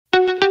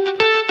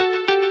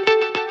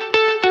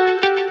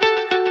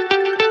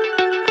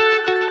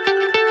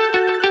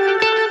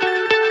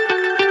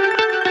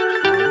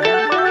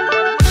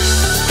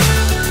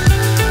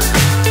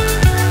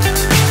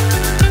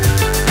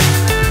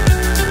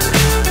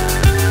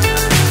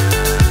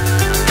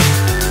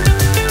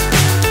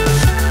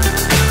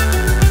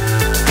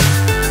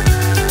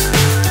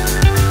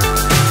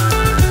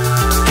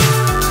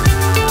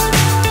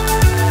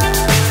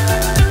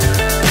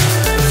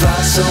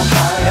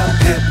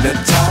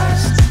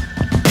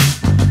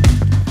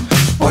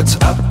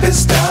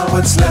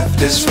what's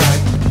left is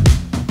right.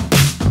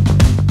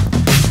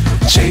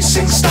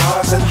 Chasing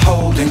stars and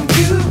holding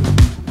you.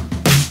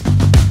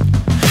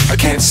 I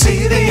can't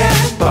see the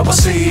end, but we'll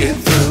see it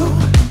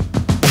through.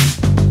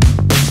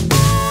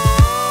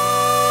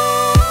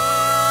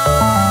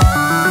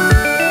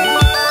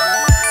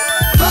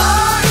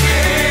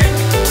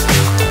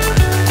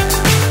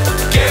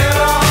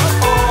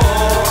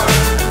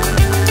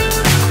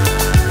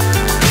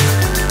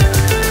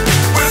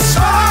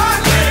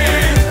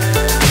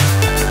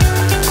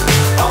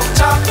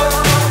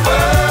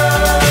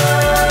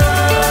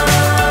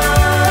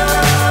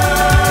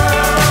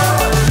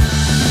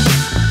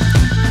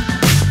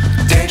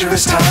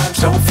 Times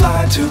don't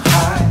fly too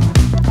high.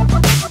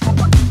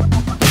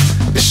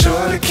 Be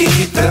sure to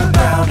keep the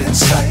ground in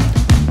sight.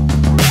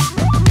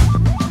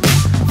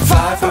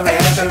 Fly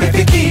forever if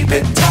you keep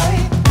it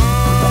tight.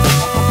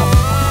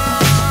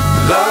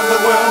 Love the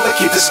world but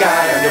keep the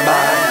sky on your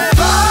mind.